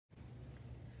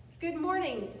Good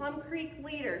morning, Plum Creek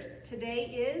leaders. Today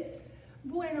is...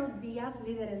 Buenos días,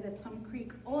 líderes de Plum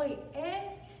Creek. Hoy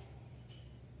es...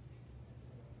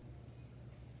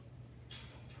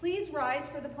 Please rise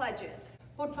for the pledges.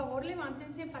 Por favor,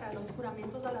 levántense para los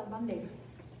juramentos a las banderas.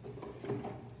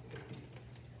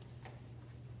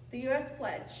 The U.S.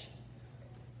 Pledge.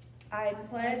 I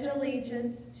pledge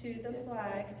allegiance to the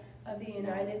flag of the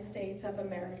United States of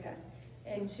America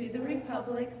and to the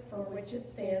republic for which it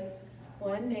stands,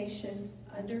 one nation,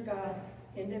 under God,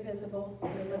 indivisible,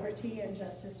 with liberty and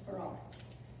justice for all.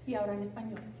 Y ahora en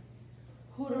español.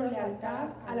 Juro lealtad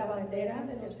a la bandera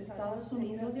de los Estados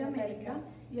Unidos de América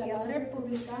y a la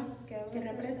república que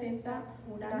representa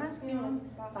una nación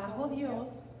bajo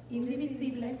Dios,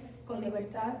 indivisible, con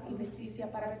libertad y justicia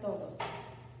para todos.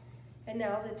 And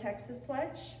now the Texas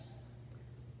Pledge.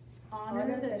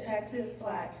 Honor the Texas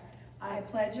flag. I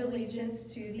pledge allegiance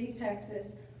to the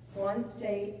Texas, one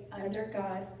state, under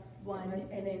God, one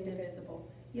and indivisible.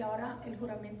 Y ahora el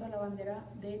juramento a la bandera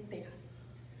de Texas.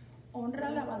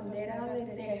 Honra la bandera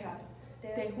de Texas.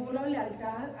 Te juro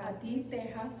lealtad a ti,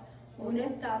 Texas, un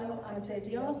estado ante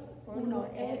Dios, uno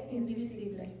e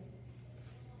indivisible.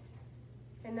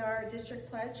 And our district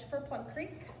pledge for Plum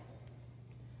Creek.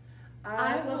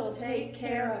 I will take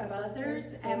care of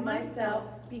others and myself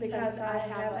because I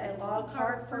have a log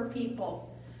heart for people.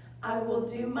 I will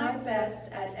do my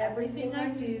best at everything I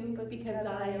do because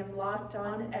I am locked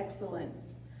on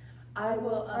excellence. I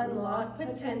will unlock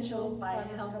potential by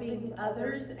helping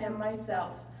others and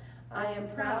myself. I am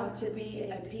proud to be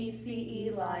a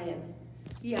PCE Lion.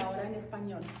 Y ahora en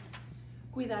español.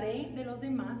 Cuidaré de los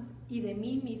demás y de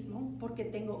mí mismo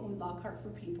porque tengo un log heart for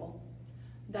people.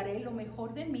 Daré lo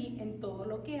mejor de mí en todo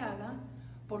lo que haga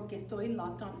porque estoy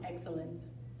locked on excellence.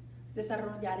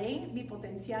 Desarrollaré mi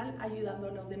potencial ayudando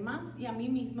a los demás y a mí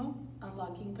mismo,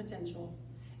 unlocking potential.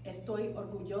 Estoy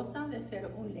orgullosa de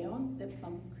ser un león de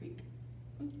Plum Creek.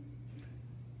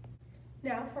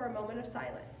 Now for a moment of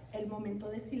silence. El momento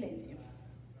de silencio.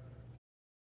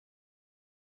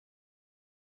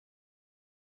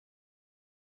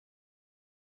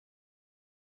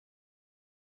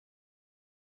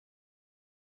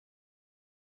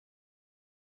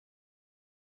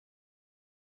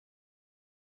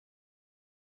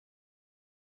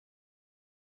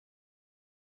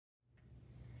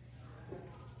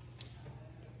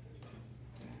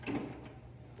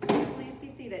 Please be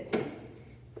seated.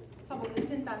 Favor de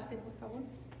sentarse, por favor.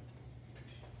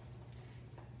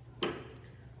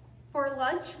 For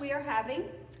lunch, we are having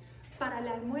Para el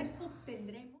almuerzo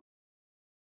tendremos...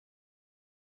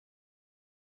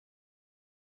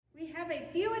 We have a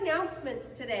few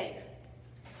announcements today.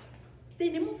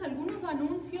 Tenemos algunos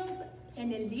anuncios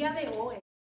en el día de hoy.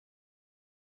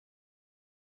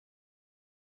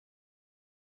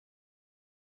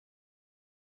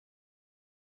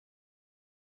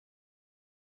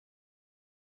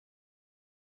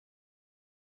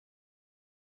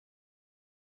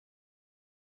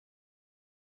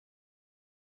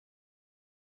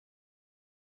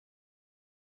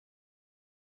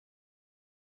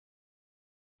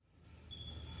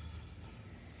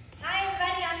 Hi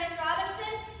everybody, I'm Miss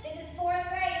Robinson. This is fourth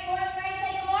grade. Fourth grade,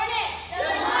 say good morning.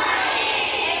 Good morning.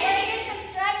 And we're going to do some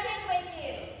stretches with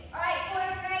you. All right,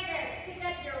 fourth graders, pick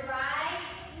up your right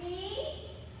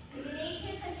knee. If you need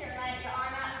to, put your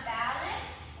arm out to balance.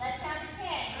 Let's count to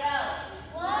 10. Go.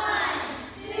 1,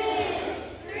 2,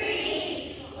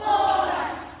 3, 4,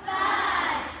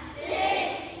 5, 6,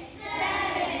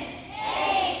 7,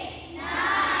 8, 9,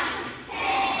 10.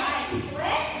 All right,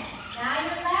 switch. Now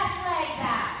your left leg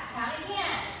back. Count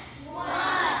again. 1,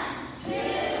 2.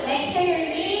 Make sure your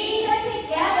knees are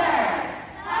together.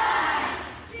 5,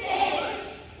 6,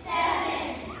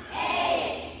 7,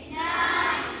 8,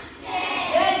 9,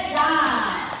 10. Good job.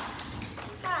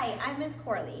 Hi, I'm Ms.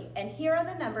 Corley, and here are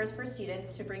the numbers for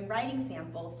students to bring writing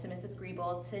samples to Mrs.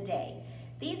 Griebel today.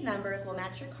 These numbers will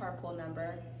match your carpool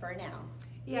number for now.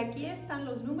 Y aquí están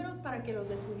los números para que los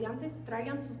estudiantes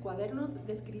traigan sus cuadernos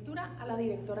de escritura a la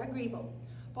directora Griebel.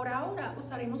 Por ahora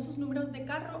usaremos sus números de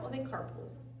carro o de carpool.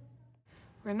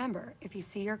 Remember, if you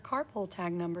see your carpool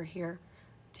tag number here,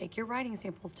 take your writing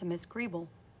samples to Miss Griebel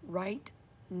right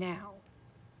now.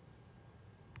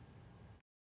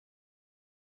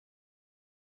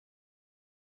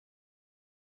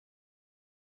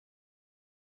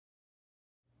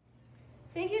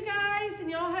 Thank you guys, and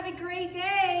y'all have a great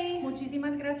day.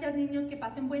 Muchísimas gracias, niños. Que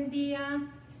pasen buen día.